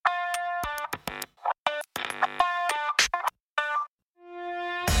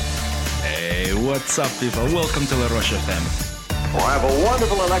What's up, people? Welcome to La Roche FM. Oh, I have a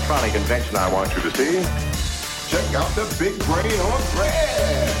wonderful electronic invention I want you to see. Check out the big brain on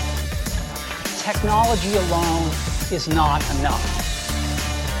bread. Technology alone is not enough.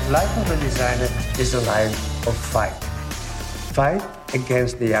 The life of a designer is a life of fight. Fight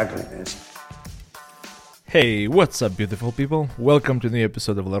against the ugliness. Hey, what's up, beautiful people? Welcome to a new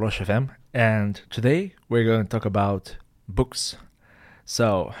episode of La Roche FM. And today we're going to talk about books.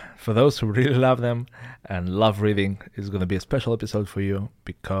 So, for those who really love them and love reading, it's going to be a special episode for you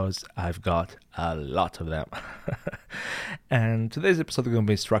because I've got a lot of them. And today's episode is going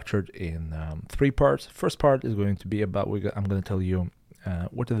to be structured in 3 parts. First part is going to be about, I'm going to tell you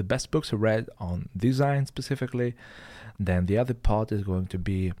what are the best books I read on design specifically. Then the other part is going to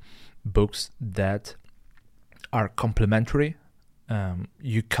be books that are complementary.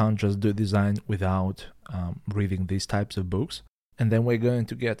 You can't just do design without reading these types of books. And then we're going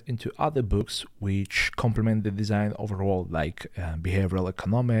to get into other books which complement the design overall, like behavioral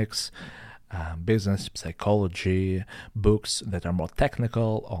economics, business psychology, books that are more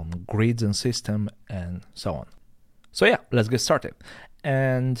technical on grids and system, and so on. So yeah, let's get started.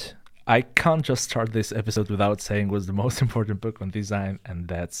 And I can't just start this episode without saying what's the most important book on design, and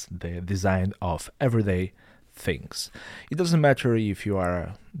that's the design of everyday things. It doesn't matter if you are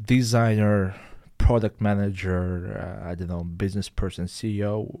a designer, product manager, business person,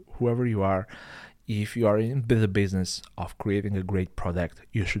 CEO, whoever you are. If you are in the business of creating a great product,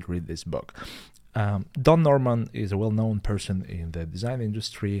 you should read this book. Don Norman is a well-known person in the design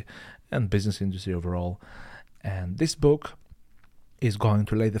industry and business industry overall. And this book is going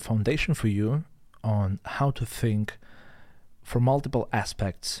to lay the foundation for you on how to think from multiple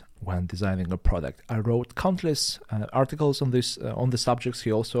aspects when designing a product. I wrote countless articles on the subjects.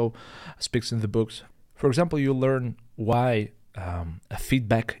 He also speaks in the books. For example, you learn why a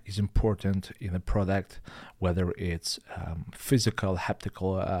feedback is important in a product, whether it's physical,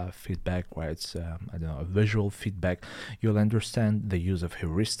 haptical feedback, or it's a visual feedback. You'll understand the use of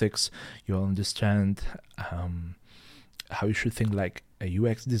heuristics. You'll understand how you should think like a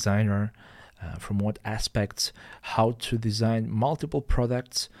UX designer. From what aspects, how to design multiple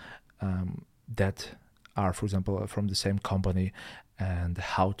products that are, for example, from the same company, and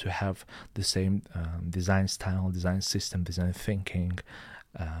how to have the same design style, design system, design thinking,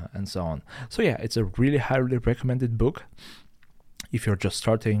 and so on. So yeah, it's a really highly recommended book if you're just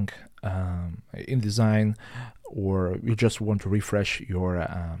starting in design, or you just want to refresh your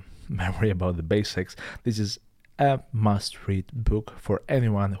memory about the basics. This is a must-read book for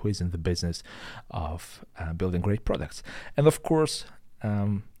anyone who is in the business of building great products. And of course,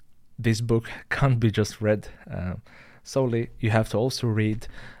 this book can't be just read solely. You have to also read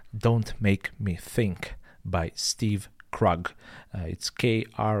Don't Make Me Think by Steve Krug. It's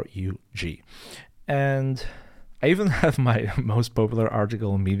Krug. And I even have my most popular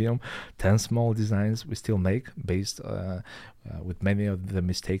article on Medium, 10 small designs we still make based with many of the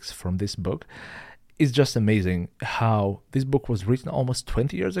mistakes from this book. It's just amazing how this book was written almost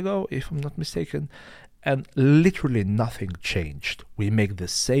 20 years ago, if I'm not mistaken, and literally nothing changed. We make the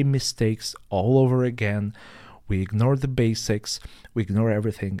same mistakes all over again. We ignore the basics, we ignore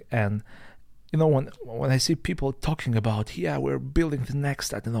everything. And when I see people talking about, we're building the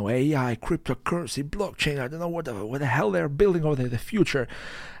next, AI, cryptocurrency, blockchain, I don't know what the hell they're building over there, the future.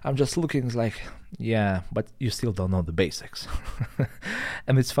 I'm just looking like, yeah, but you still don't know the basics.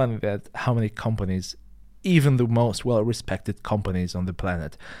 And it's funny that how many companies, even the most well-respected companies on the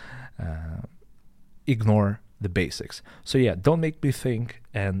planet, ignore the basics. So yeah, Don't Make Me Think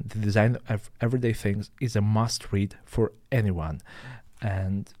and the Design of Everyday Things is a must-read for anyone.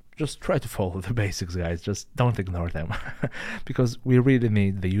 And just try to follow the basics, guys. Just don't ignore them because we really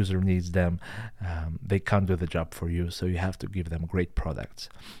need, the user needs them. They can't do the job for you, so you have to give them great products.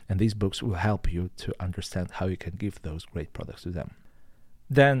 And these books will help you to understand how you can give those great products to them.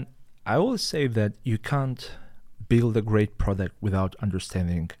 Then I always say that you can't build a great product without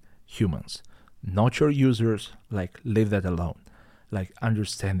understanding humans. Not your users, leave that alone.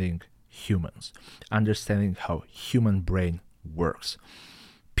 Understanding humans, understanding how human brain works.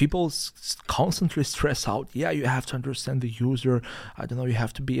 People constantly stress out, you have to understand the user. You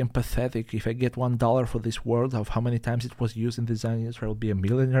have to be empathetic. If I get $1 for this word of how many times it was used in design industry, I'll be a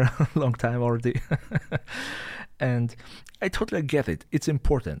millionaire a long time already. And I totally get it. It's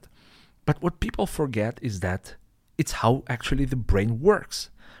important. But what people forget is that it's how actually the brain works,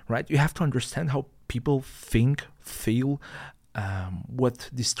 right? You have to understand how people think, feel, what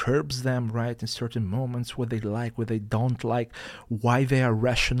disturbs them, right, in certain moments, what they like, what they don't like, why they are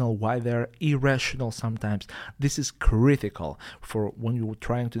rational, why they are irrational sometimes. This is critical for when you're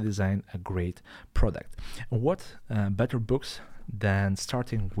trying to design a great product. And what better books than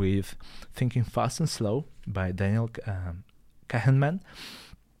starting with Thinking Fast and Slow by Daniel Kahneman.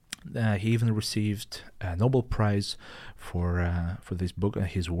 He even received a Nobel Prize for this book and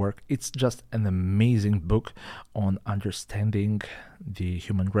his work. It's just an amazing book on understanding the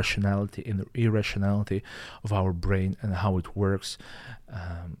human rationality and the irrationality of our brain and how it works.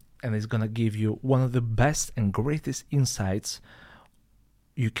 And it's going to give you one of the best and greatest insights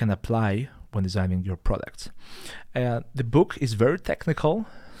you can apply when designing your products. The book is very technical,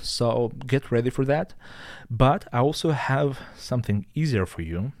 so get ready for that. But I also have something easier for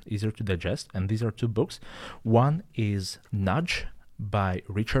you, easier to digest, and these are two books. One is Nudge by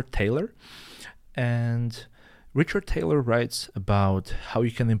Richard Thaler, and Richard Thaler writes about how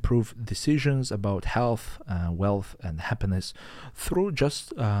you can improve decisions about health, wealth, and happiness through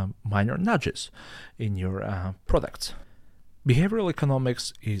just minor nudges in your products. Behavioral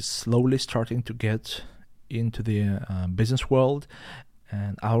economics is slowly starting to get into the business world,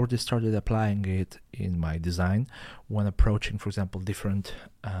 and I already started applying it in my design when approaching, for example, different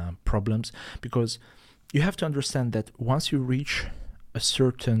problems, because you have to understand that once you reach a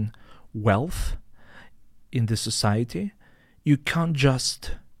certain wealth in the society, you can't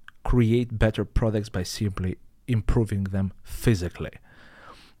just create better products by simply improving them physically.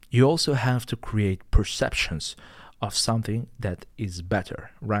 You also have to create perceptions of something that is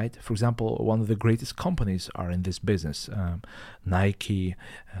better, right? For example, one of the greatest companies are in this business, Nike,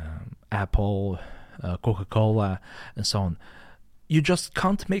 Apple, Coca-Cola, and so on. You just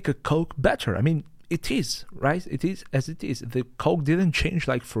can't make a Coke better. I mean, it is, right? It is as it is. The Coke didn't change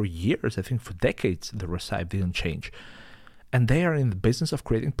like for years. I think for decades, the recipe didn't change. And they are in the business of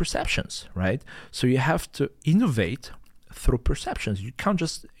creating perceptions, right? So you have to innovate through perceptions. You can't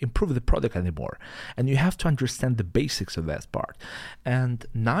just improve the product anymore, and you have to understand the basics of that part. And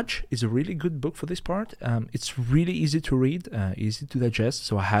Nudge is a really good book for this part. It's really easy to read, easy to digest,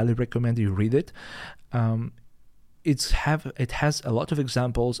 so I highly recommend you read it. It has a lot of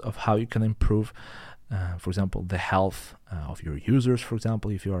examples of how you can improve, for example, the health of your users. For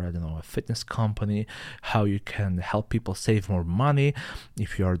example, if you are, a fitness company, how you can help people save more money.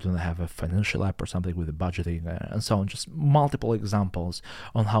 If you are going to have a financial app or something with the budgeting and so on, just multiple examples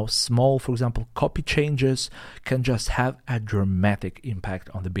on how small, for example, copy changes can just have a dramatic impact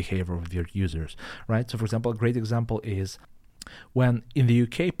on the behavior of your users, right? So, for example, a great example is when in the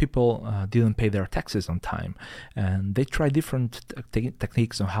UK people didn't pay their taxes on time, and they tried different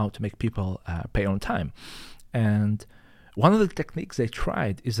techniques on how to make people pay on time. And one of the techniques they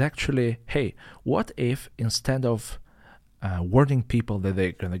tried is actually, hey, what if instead of warning people that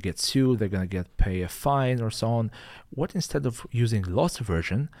they're going to get sued, they're going to pay a fine or so on, what instead of using loss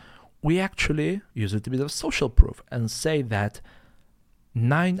aversion, we actually use it a bit of social proof and say that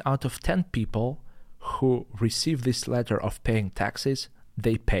 9 out of 10 people who receive this letter of paying taxes,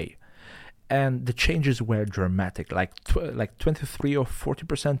 they pay. And the changes were dramatic, like 23 or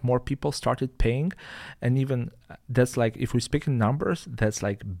 40% more people started paying. And even that's like, if we speak in numbers, that's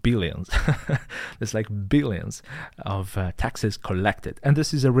like billions. That's like billions of taxes collected. And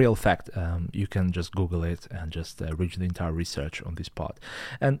this is a real fact. You can just Google it and just read the entire research on this part.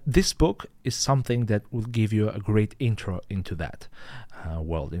 And this book is something that will give you a great intro into that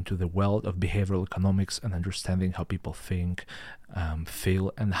world, into the world of behavioral economics and understanding how people think,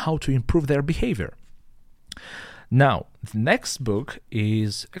 feel, and how to improve their behavior. Now, the next book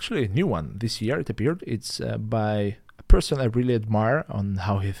is actually a new one. This year it appeared. It's by a person I really admire on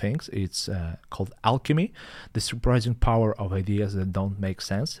how he thinks. It's called Alchemy, The Surprising Power of Ideas That Don't Make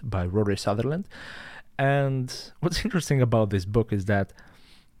Sense by Rory Sutherland. And what's interesting about this book is that,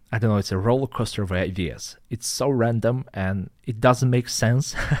 I don't know, it's a roller coaster of ideas. It's so random and it doesn't make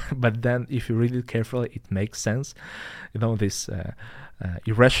sense, but then if you read it carefully, it makes sense. This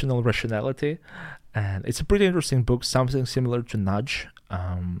irrational rationality. And it's a pretty interesting book, something similar to Nudge.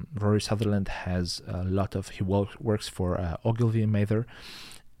 Rory Sutherland has a lot of, he works for Ogilvy and Mather,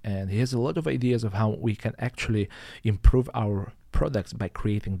 and he has a lot of ideas of how we can actually improve our products by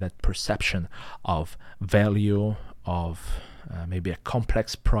creating that perception of value, of maybe a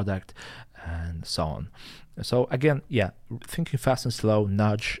complex product, and so on. So again, Thinking Fast and Slow,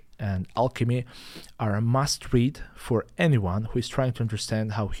 Nudge, and Alchemy are a must-read for anyone who is trying to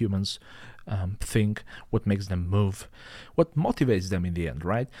understand how humans think, what makes them move, what motivates them in the end,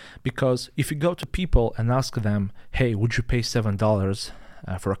 right? Because if you go to people and ask them, hey, would you pay $7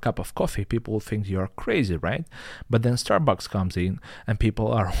 for a cup of coffee, people think you're crazy, right? But then Starbucks comes in and people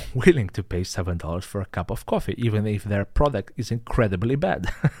are willing to pay $7 for a cup of coffee, even if their product is incredibly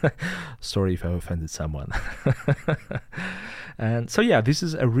bad. Sorry if I offended someone. And so yeah, this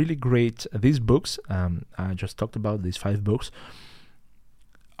is a really great, these books, I just talked about, these 5 books,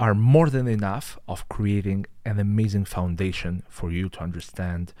 are more than enough of creating an amazing foundation for you to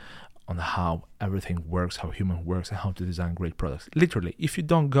understand on how everything works, how human works, and how to design great products. Literally, if you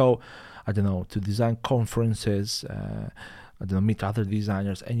don't go, to design conferences, meet other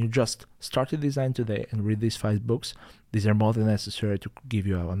designers, and you just start to design today and read these 5 books, these are more than necessary to give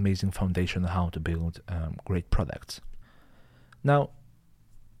you an amazing foundation on how to build great products. Now,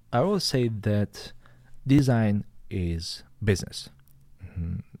 I will say that design is business.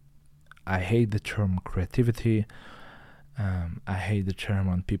 I hate the term creativity. I hate the term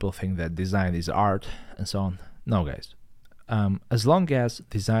when people think that design is art and so on. No, guys. As long as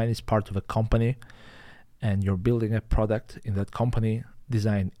design is part of a company and you're building a product in that company,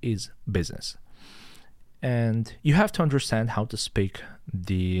 design is business. And you have to understand how to speak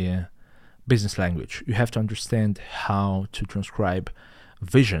the business language. You have to understand how to transcribe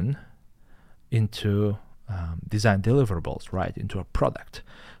vision into design deliverables, right, into a product,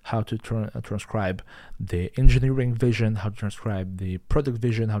 how to transcribe the engineering vision, how to transcribe the product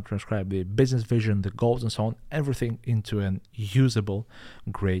vision, how to transcribe the business vision, the goals and so on, everything into an usable,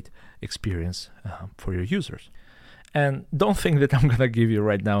 great experience for your users. And don't think that I'm going to give you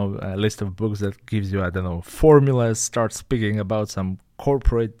right now a list of books that gives you, formulas, start speaking about some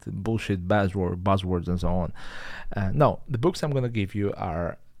corporate bullshit buzzwords and so on. No, the books I'm going to give you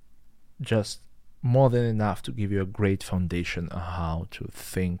are just more than enough to give you a great foundation on how to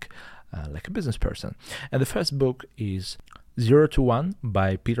think like a business person. And the first book is 0 to 1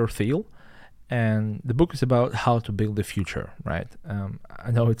 by Peter Thiel. And the book is about how to build the future, right?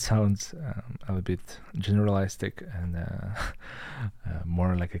 I know it sounds a little bit generalistic and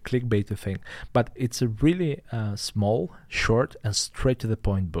more like a clickbait thing, but it's a really small, short, and straight to the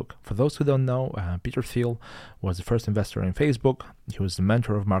point book. For those who don't know, Peter Thiel was the first investor in Facebook. He was the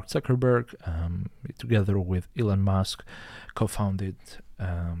mentor of Mark Zuckerberg. Together with Elon Musk, co-founded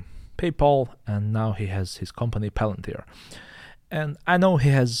PayPal, and now he has his company Palantir. And I know he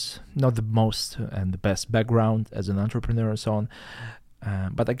has not the most and the best background as an entrepreneur and so on.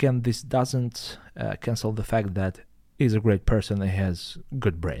 But again, this doesn't cancel the fact that he's a great person and he has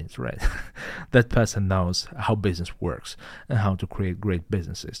good brains, right? That person knows how business works and how to create great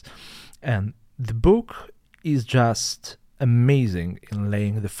businesses. And the book is just amazing in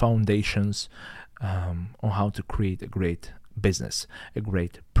laying the foundations on how to create a great business, a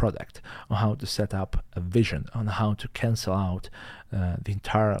great product, on how to set up a vision, on how to cancel out the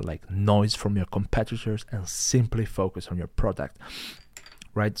entire noise from your competitors and simply focus on your product,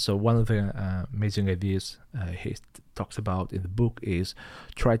 right? So one of the amazing ideas he talks about in the book is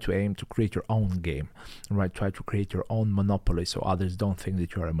try to aim to create your own game, right? Try to create your own monopoly so others don't think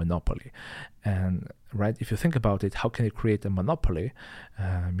that you're a monopoly. And right, if you think about it, how can you create a monopoly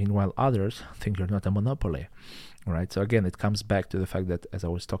meanwhile others think you're not a monopoly? Right. So again, it comes back to the fact that, as I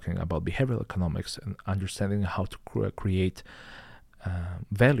was talking about behavioral economics and understanding how to create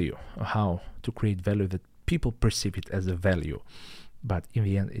value, or how to create value that people perceive it as a value, but in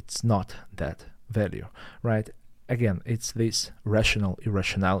the end, it's not that value. Right. Again, it's this rational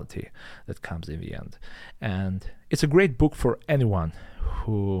irrationality that comes in the end, and it's a great book for anyone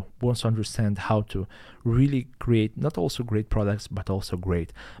who wants to understand how to really create not also great products, but also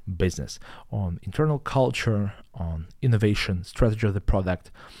great business on internal culture, on innovation, strategy of the product,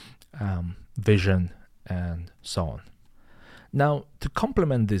 vision, and so on. Now, to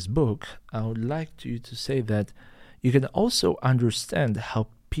complement this book, I would like you to say that you can also understand how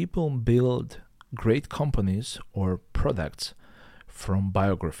people build great companies or products from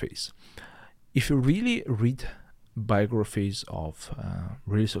biographies. If you really read biographies of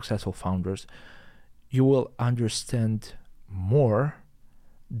really successful founders, you will understand more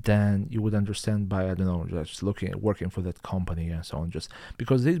than you would understand by, just looking at working for that company and so on, just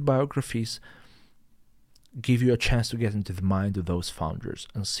because these biographies give you a chance to get into the mind of those founders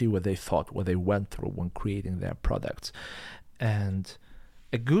and see what they thought, what they went through when creating their products. And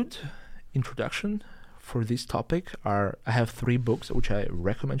a good introduction for this topic I have 3 books which I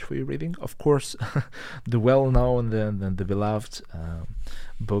recommend for you reading. Of course, the well-known and the beloved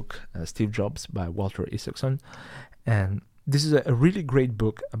book Steve Jobs by Walter Isaacson, and this is a really great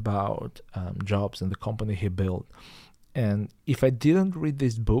book about Jobs and the company he built. And if I didn't read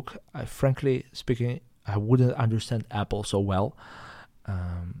this book, frankly speaking, I wouldn't understand Apple so well,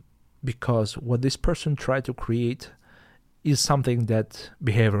 because what this person tried to create is something that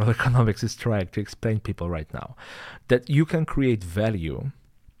behavioral economics is trying to explain to people right now. That you can create value.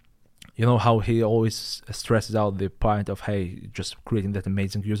 You know how he always stresses out the point of, hey, just creating that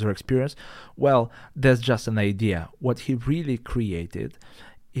amazing user experience? Well, that's just an idea. What he really created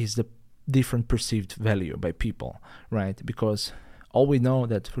is the different perceived value by people, right? Because all we know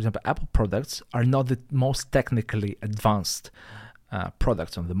that, for example, Apple products are not the most technically advanced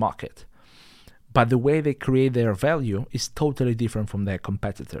products on the market. But the way they create their value is totally different from their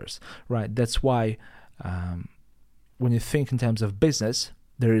competitors, right? That's why when you think in terms of business,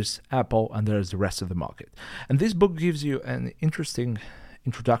 there is Apple and there is the rest of the market. And this book gives you an interesting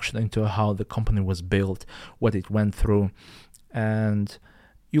introduction into how the company was built, what it went through, and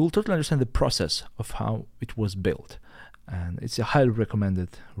you will totally understand the process of how it was built. And it's a highly recommended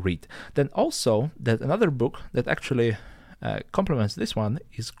read. Then also, that another book that actually complements this one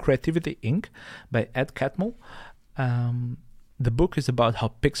is Creativity Inc. by Ed Catmul. The book is about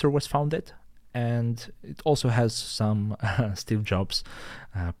how Pixar was founded, and it also has some Steve Jobs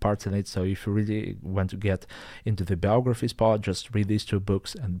parts in it. So if you really want to get into the biographies part, just read these two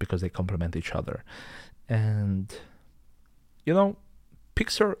books, and because they complement each other. And you know,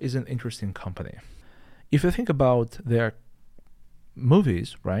 Pixar is an interesting company. If you think about their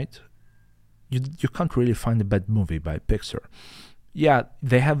movies, right, you can't really find a bad movie by Pixar. Yeah,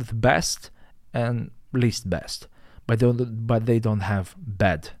 they have the best and least best, but they don't have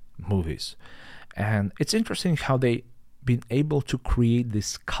bad movies. And it's interesting how they been able to create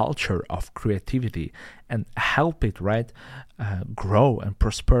this culture of creativity and help it, right, grow and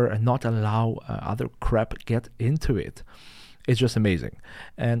prosper and not allow other crap get into it. It's just amazing.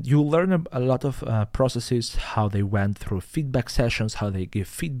 And you'll learn a lot of processes, how they went through feedback sessions, how they give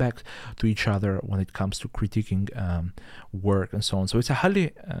feedback to each other when it comes to critiquing work and so on. So it's a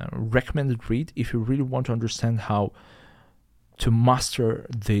highly recommended read if you really want to understand how to master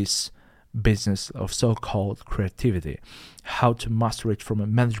this business of so-called creativity, how to master it from a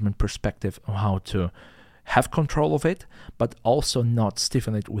management perspective, on how to have control of it, but also not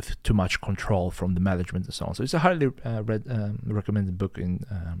stiffen it with too much control from the management and so on. So it's a highly recommended book in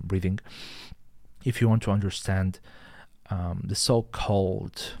reading if you want to understand the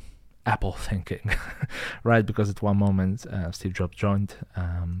so-called Apple thinking, right? Because at one moment Steve Jobs joined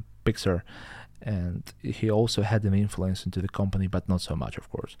Pixar, and he also had an influence into the company, but not so much, of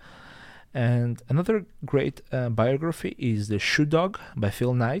course. And another great biography is The Shoe Dog by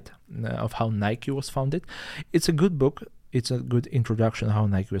Phil Knight, of how Nike was founded. It's a good book. It's a good introduction to how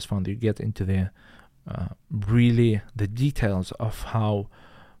Nike was founded. You get into the really the details of how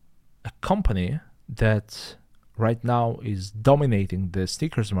a company that right now is dominating the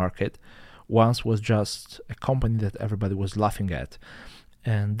sneakers market once was just a company that everybody was laughing at.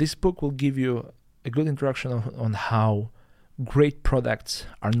 And this book will give you a good introduction on how great products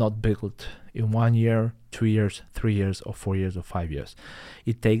are not built in 1 year, 2 years, 3 years, or 4 years, or 5 years.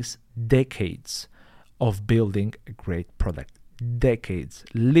 It takes decades of building a great product. Decades,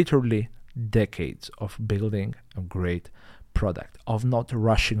 literally decades of building a great product, of not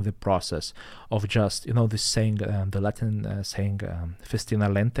rushing the process, of just, you know, this saying, the Latin saying, festina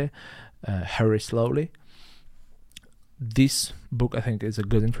lente, hurry slowly. This book, I think, is a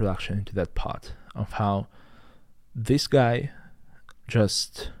good introduction into that part of how this guy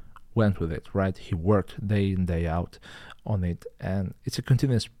just went with it, right? He worked day in, day out on it, and it's a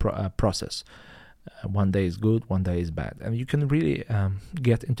continuous process. One day is good, one day is bad, and you can really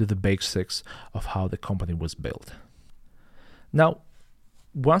get into the basics of how the company was built. Now,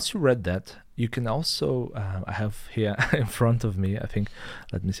 once you read that, you can also, I have here in front of me, I think,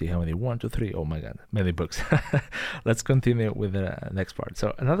 let me see how many, 1, 2, 3, oh my god, many books. Let's continue with the next part.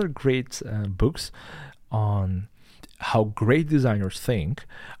 So another great books on how great designers think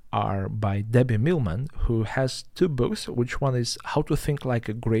are by Debbie Milman, who has 2 books, which one is How to Think Like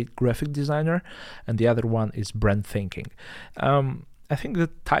a Great Graphic Designer, and the other one is Brand Thinking. I think the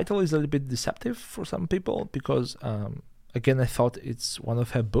title is a little bit deceptive for some people because, again, I thought it's one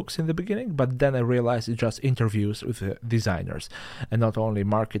of her books in the beginning, but then I realized it's just interviews with designers and not only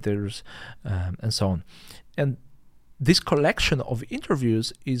marketers and so on. And this collection of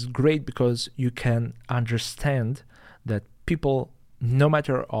interviews is great because you can understand that people, no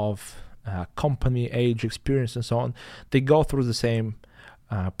matter of company, age, experience, and so on, they go through the same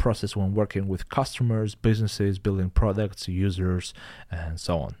process when working with customers, businesses, building products, users, and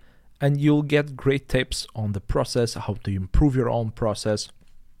so on. And you'll get great tips on the process, how to improve your own process,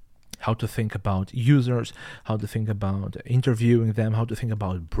 how to think about users, how to think about interviewing them, how to think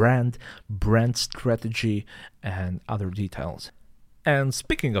about brand strategy, and other details. And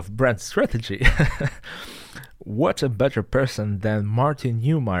speaking of brand strategy, what a better person than Marty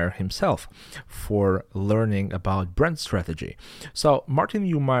Neumeier himself for learning about brand strategy. So Marty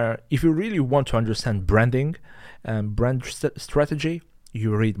Neumeier, if you really want to understand branding and brand strategy,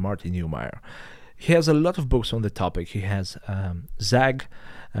 you read Marty Neumeier. He has a lot of books on the topic. He has ZAG,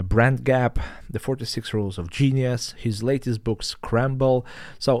 Brand Gap, The 46 Rules of Genius, his latest book, Scamble.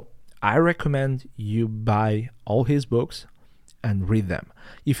 So I recommend you buy all his books and read them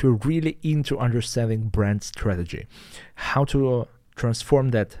if you're really into understanding brand strategy, how to transform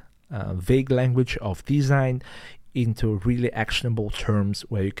that vague language of design into really actionable terms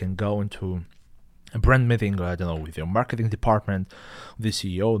where you can go into a brand meeting, I don't know, with your marketing department, the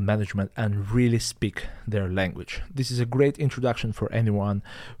CEO, management, and really speak their language. This is a great introduction for anyone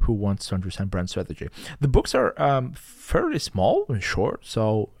who wants to understand brand strategy. The books are fairly small and short,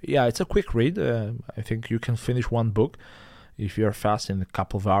 so yeah, it's a quick read. I think you can finish one book if you're fast in a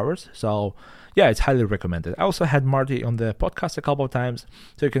couple of hours. So yeah, it's highly recommended. I also had Marty on the podcast a couple of times,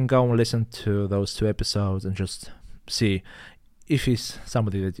 so you can go and listen to those 2 episodes and just see if he's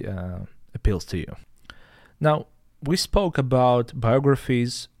somebody that appeals to you. Now, we spoke about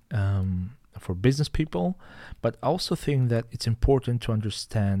biographies for business people, but I also think that it's important to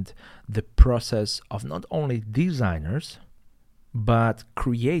understand the process of not only designers, but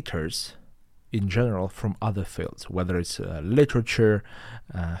creators in general from other fields, whether it's literature,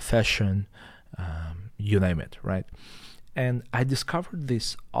 fashion, you name it, right? And I discovered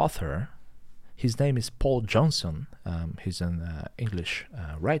this author. His name is Paul Johnson. He's an English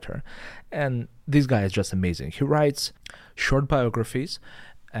writer, and this guy is just amazing. He writes short biographies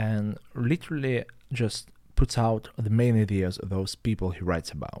and literally just puts out the main ideas of those people he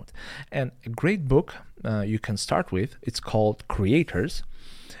writes about. And a great book you can start with, it's called Creators.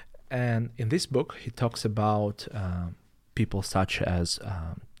 And in this book, he talks about people such as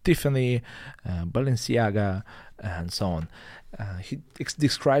Tiffany, Balenciaga, and so on. He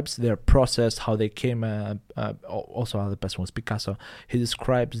describes their process, how they came, also other person was Picasso. He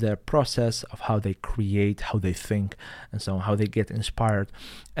describes their process of how they create, how they think, and so on, how they get inspired.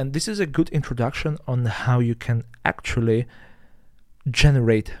 And this is a good introduction on how you can actually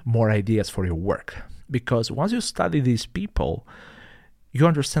generate more ideas for your work. Because once you study these people, you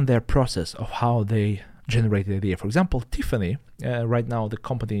understand their process of how they generate the idea. For example, Tiffany, right now the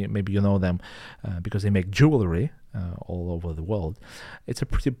company, maybe you know them because they make jewelry all over the world. It's a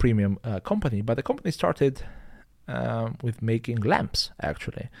pretty premium company, but the company started with making lamps,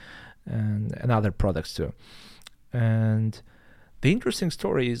 actually, and other products too. And the interesting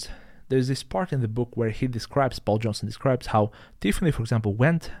story is there's this part in the book where Paul Johnson describes how Tiffany, for example,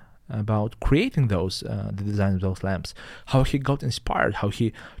 went about creating the design of those lamps, how he got inspired, how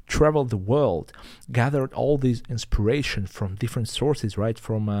he traveled the world, gathered all these inspiration from different sources, right?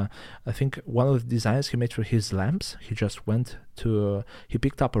 From, I think one of the designs he made for his lamps, he just he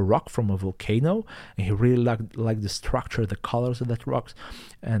picked up a rock from a volcano, and he really liked the structure, the colors of that rocks,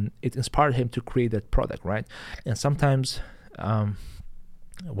 and it inspired him to create that product, right? And sometimes,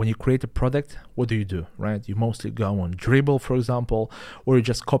 when you create a product, what do, right? You mostly go on Dribbble, for example, or you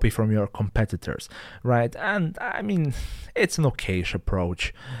just copy from your competitors, right? And I mean, it's an okayish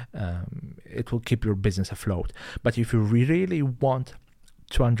approach. It will keep your business afloat. But if you really want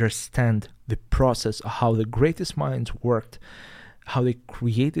to understand the process of how the greatest minds worked, how they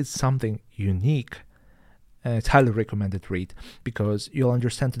created something unique, it's highly recommended read, because you'll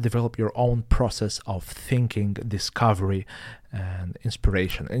understand to develop your own process of thinking, discovery, and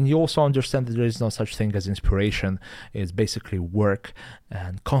inspiration. And you also understand that there is no such thing as inspiration. It's basically work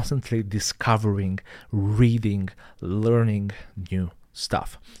and constantly discovering, reading, learning new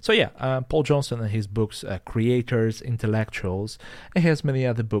stuff. So yeah, Paul Johnson and his books, Creators, Intellectuals, and he has many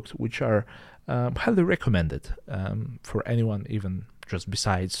other books which are highly recommended for anyone, even just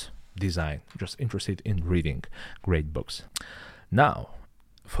besides design, just interested in reading great books. Now,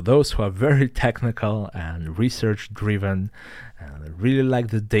 for those who are very technical and research driven and really like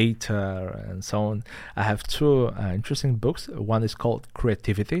the data and so on, I have 2 interesting books. One is called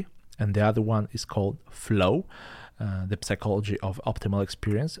Creativity and the other one is called Flow, the Psychology of Optimal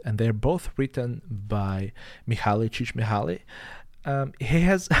Experience, and they're both written by Mihaly Csikszentmihalyi. He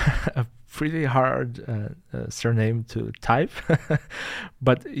has a pretty hard surname to type,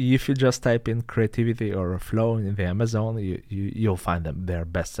 but if you just type in Creativity or Flow in the Amazon, you'll find them. They're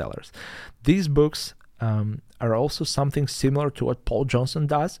bestsellers. These books are also something similar to what Paul Johnson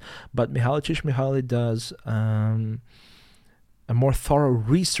does, but Mihaly Csikszentmihalyi does a more thorough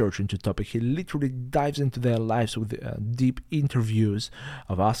research into the topic. He literally dives into their lives with deep interviews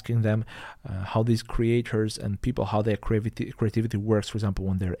of asking them how these creators and people, how their creativity works, for example,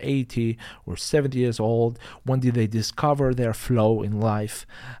 when they're 80 or 70 years old, when did they discover their flow in life,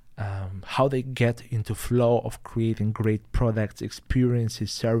 how they get into flow of creating great products,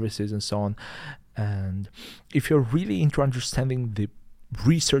 experiences, services, and so on. And if you're really into understanding the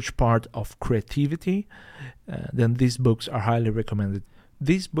research part of creativity, then these books are highly recommended.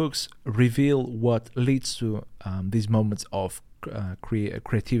 These books reveal what leads to these moments of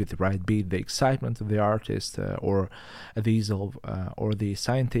creativity, right? Be it the excitement of the artist or the easel or the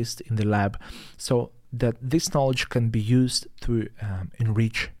scientist in the lab, so that this knowledge can be used to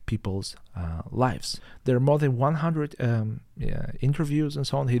enrich people's lives. There are more than 100 interviews and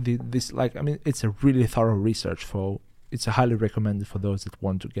so on. He did this, it's a really thorough research. It's highly recommended for those that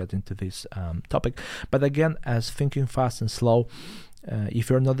want to get into this topic. But again, as thinking fast and slow, if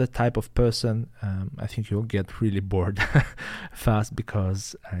you're not the type of person, I think you'll get really bored fast,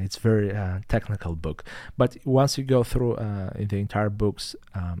 because it's a very technical book. But once you go through the entire books,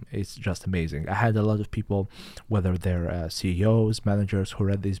 it's just amazing. I had a lot of people, whether they're CEOs, managers, who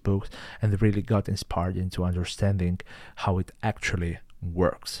read these books and they really got inspired into understanding how it actually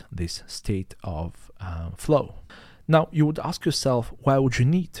works, this state of flow. Now, you would ask yourself, why would you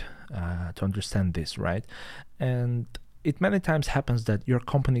need to understand this, right? And it many times happens that your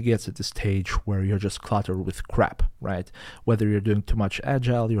company gets at the stage where you're just cluttered with crap, right? Whether you're doing too much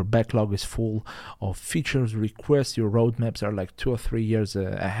agile, your backlog is full of features, requests, your roadmaps are like 2 or 3 years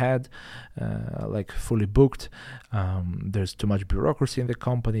ahead, fully booked. There's too much bureaucracy in the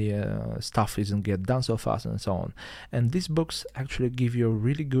company, stuff isn't get done so fast, and so on. And these books actually give you a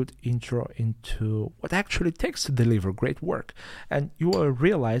really good intro into what actually it takes to deliver great work. And you will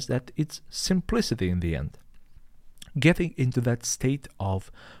realize that it's simplicity in the end. Getting into that state of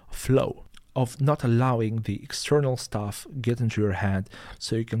flow, of not allowing the external stuff get into your head,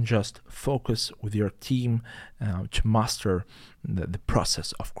 so you can just focus with your team to master the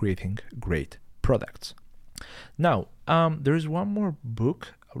process of creating great products. Now, there is one more book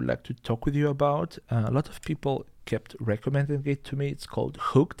I would like to talk with you about. A lot of people kept recommending it to me. It's called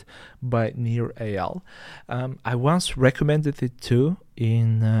Hooked by Nir Eyal. I once recommended it too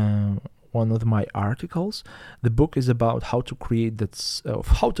in one of my articles. The book is about how to create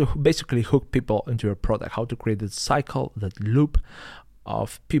how to basically hook people into your product, how to create that cycle, that loop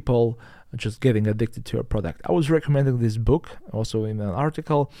of people just getting addicted to your product. I was recommending this book also in an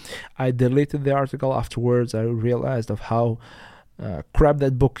article. I deleted the article afterwards. I realized of how crap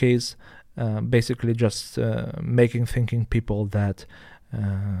that book is. Basically just thinking people that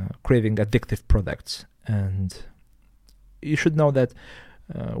creating addictive products. And you should know that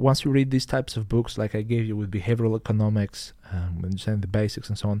once you read these types of books, like I gave you with behavioral economics, understand the basics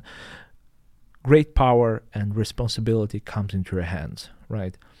and so on, great power and responsibility comes into your hands,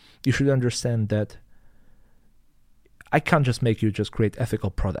 right? You should understand that I can't just make you just create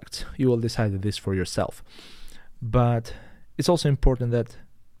ethical products. You will decide this for yourself. But it's also important that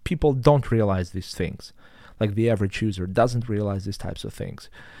people don't realize these things. Like the average user doesn't realize these types of things.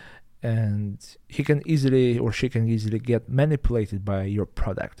 And he can easily, or she can easily get manipulated by your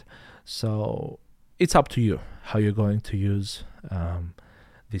product. So it's up to you how you're going to use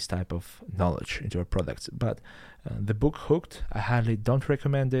this type of knowledge into your products. But the book Hooked, I highly don't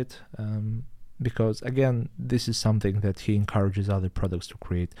recommend it because, again, this is something that he encourages other products to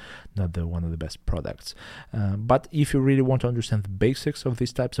create, not one of the best products. But if you really want to understand the basics of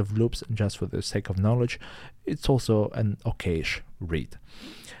these types of loops, just for the sake of knowledge, it's also an okayish read.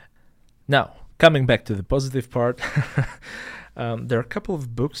 Now, coming back to the positive part, there are a couple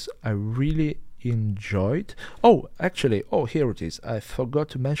of books I really enjoyed. Here it is. I forgot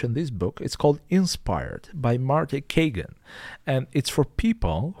to mention this book. It's called Inspired by Maty Cagan. And it's for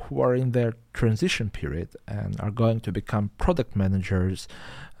people who are in their transition period and are going to become product managers,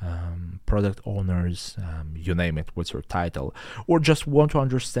 product owners, you name it, what's your title, or just want to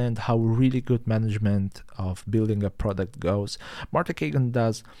understand how really good management of building a product goes. Maty Cagan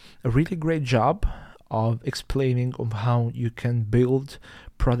does a really great job of explaining of how you can build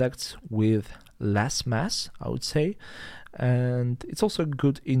products with less mass, I would say. And it's also a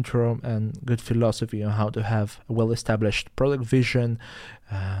good intro and good philosophy on how to have a well-established product vision,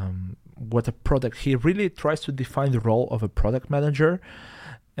 what a product. He really tries to define the role of a product manager.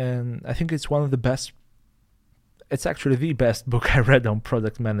 And I think it's one of the best, it's actually the best book I read on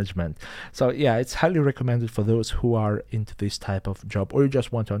product management. So yeah, it's highly recommended for those who are into this type of job, or you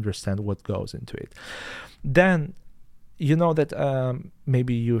just want to understand what goes into it. Then, you know that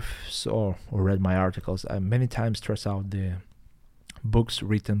maybe you saw or read my articles. I many times stress out the books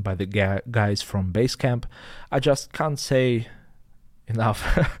written by the guys from Basecamp. I just can't say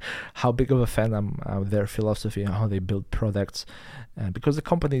enough how big of a fan I'm of their philosophy and how they build products, because the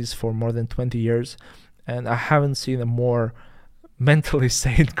company is for more than 20 years, and I haven't seen a more mentally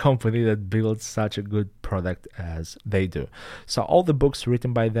sane company that builds such a good product as they do. So all the books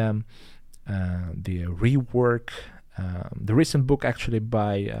written by them, the rework, the recent book actually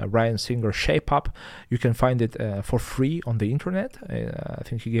by Ryan Singer, Shape Up, you can find it for free on the internet. I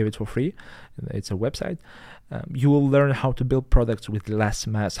think he gave it for free. It's a website. You will learn how to build products with less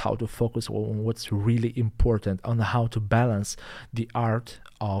mass, how to focus on what's really important, on how to balance the art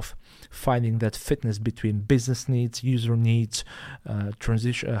of finding that fitness between business needs, user needs,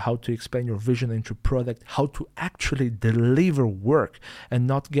 transition, how to explain your vision into product, how to actually deliver work and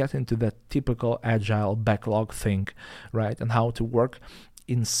not get into that typical agile backlog thing, right? And how to work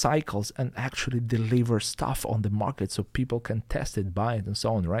in cycles and actually deliver stuff on the market so people can test it, buy it, and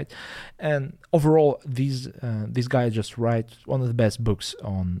so on, right? And overall, these guys just write one of the best books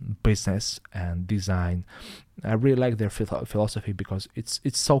on business and design. I really like their philosophy because it's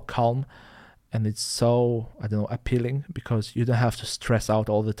so calm and it's so, appealing, because you don't have to stress out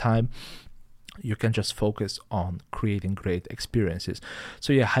all the time. You can just focus on creating great experiences.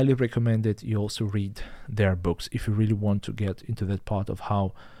 So yeah, highly recommend it. You also read their books if you really want to get into that part of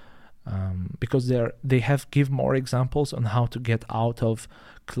how, because they give more examples on how to get out of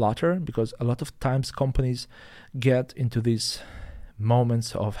clutter, because a lot of times companies get into these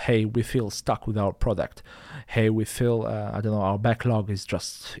moments of, hey, we feel stuck with our product. Hey, we feel, our backlog is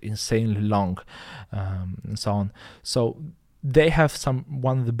just insanely long, and so on. So they have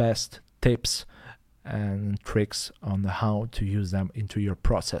one of the best tips and tricks on how to use them into your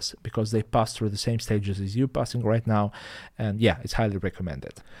process, because they pass through the same stages as you passing right now. And yeah, it's highly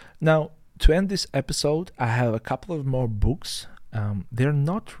recommended. Now, to end this episode, I have a couple of more books. They're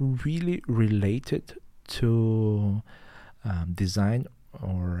not really related to design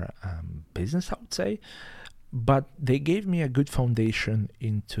or business, I would say, but they gave me a good foundation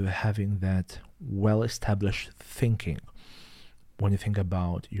into having that well-established thinking when you think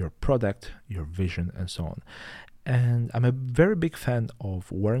about your product, your vision, and so on. And I'm a very big fan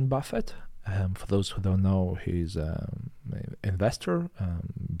of Warren Buffett. For those who don't know, he's an investor,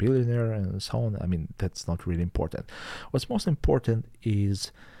 billionaire, and so on. I mean, that's not really important. What's most important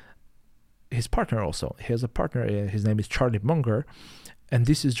is his partner also. He has a partner, his name is Charlie Munger, and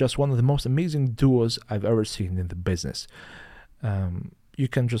this is just one of the most amazing duos I've ever seen in the business. You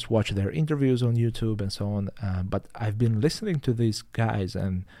can just watch their interviews on YouTube and so on, but I've been listening to these guys,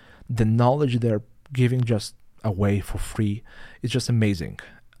 and the knowledge they're giving just away for free is just amazing,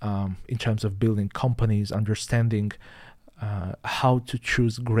 in terms of building companies, understanding how to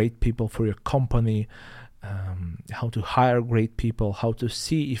choose great people for your company, how to hire great people, how to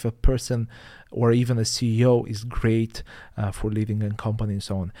see if a person or even a CEO is great for leading a company and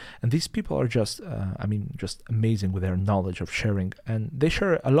so on. And these people are just amazing with their knowledge of sharing. And they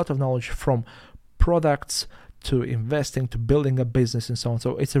share a lot of knowledge from products to investing to building a business and so on.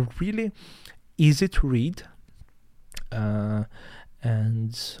 So it's a really easy to read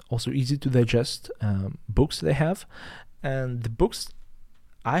and also easy to digest books they have. And the books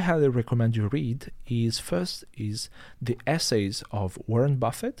I highly recommend you read is the essays of Warren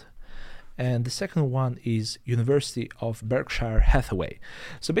Buffett, and the second one is University of Berkshire Hathaway.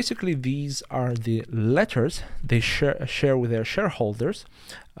 So basically these are the letters they share with their shareholders.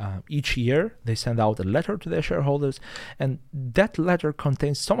 Each year they send out a letter to their shareholders, and that letter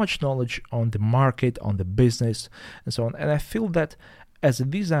contains so much knowledge on the market, on the business, and so on. And I feel that as a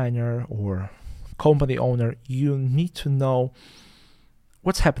designer or company owner, you need to know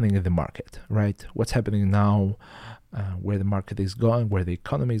what's happening in the market, right? What's happening now, where the market is going, where the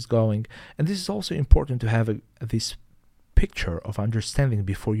economy is going. And this is also important to have this picture of understanding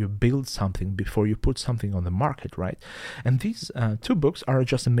before you build something, before you put something on the market, right? And these two books are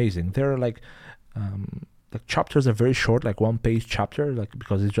just amazing. They're like chapters are very short, like 1-page chapter,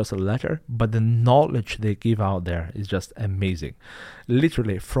 because it's just a letter, but the knowledge they give out there is just amazing.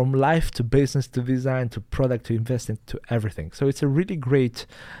 Literally from life to business to design to product to investing to everything. So it's a really great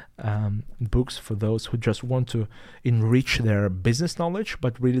books for those who just want to enrich their business knowledge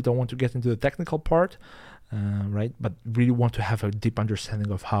but really don't want to get into the technical part, right? But really want to have a deep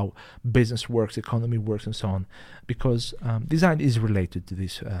understanding of how business works, economy works, and so on, because design is related to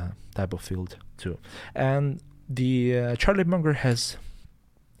this type of field too. And the Charlie Munger has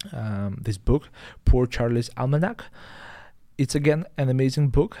this book, Poor Charlie's Almanack. It's again an amazing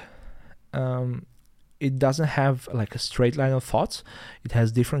book. it doesn't have like a straight line of thoughts. It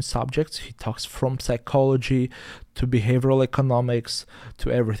has different subjects. He talks from psychology to behavioral economics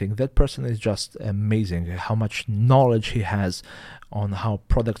to everything. That person is just amazing, how much knowledge he has on how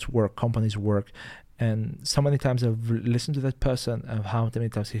products work, companies work. And so many times I've listened to that person and how many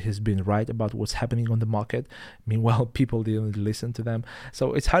times he has been right about what's happening on the market. Meanwhile, people didn't listen to them.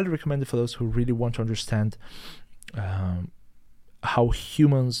 So it's highly recommended for those who really want to understand how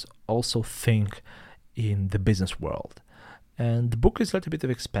humans also think in the business world. And the book is a little bit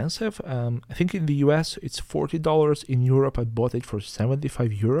expensive. I think in the US it's $40. In Europe I bought it for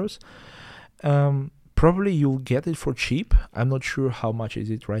 75 euros. Probably you'll get it for cheap. I'm not sure how much is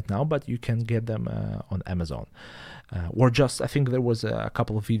it right now, but you can get them on Amazon. Or just, I think there was a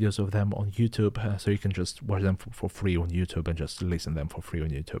couple of videos of them on YouTube, so you can just watch them for free on YouTube and just listen to them for free on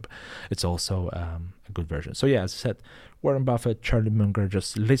YouTube. It's also a good version. So yeah, as I said, Warren Buffett, Charlie Munger,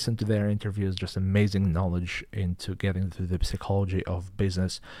 just listen to their interviews, just amazing knowledge into getting to the psychology of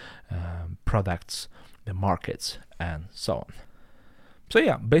business, products, the markets, and so on. So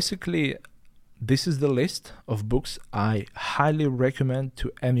yeah, basically, this is the list of books I highly recommend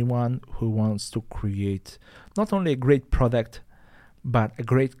to anyone who wants to create not only a great product, but a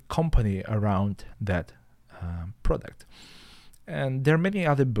great company around that product. And there are many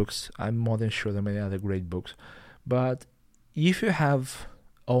other books. I'm more than sure there are many other great books. But if you have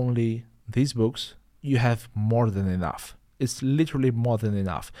only these books, you have more than enough. It's literally more than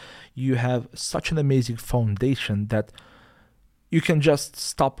enough. You have such an amazing foundation that you can just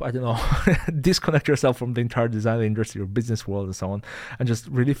stop, disconnect yourself from the entire design industry or business world and so on, and just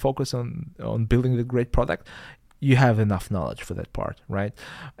really focus on building a great product. You have enough knowledge for that part, right?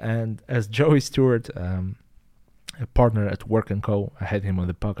 And as Joey Stewart, a partner at Work & Co., I had him on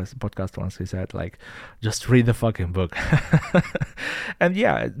the podcast once, he said, just read the fucking book. And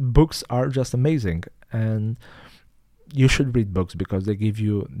yeah, books are just amazing. And you should read books because they give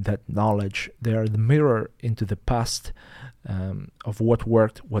you that knowledge. They are the mirror into the past of what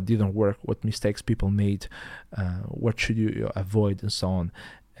worked, what didn't work, what mistakes people made, what should you avoid, and so on.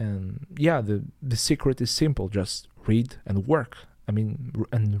 And yeah, the secret is simple. Just read and work.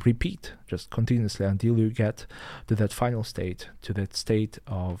 And repeat just continuously until you get to that final state, to that state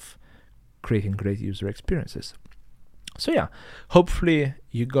of creating great user experiences. So yeah, hopefully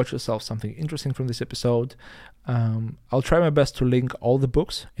you got yourself something interesting from this episode. I'll try my best to link all the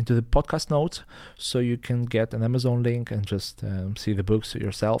books into the podcast notes so you can get an Amazon link and just see the books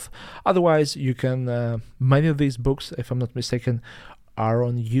yourself. Otherwise, you can, many of these books, if I'm not mistaken, are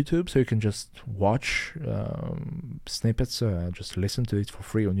on YouTube, so you can just watch snippets, just listen to it for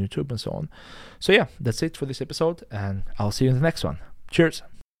free on YouTube and so on. So yeah, that's it for this episode, and I'll see you in the next one. Cheers!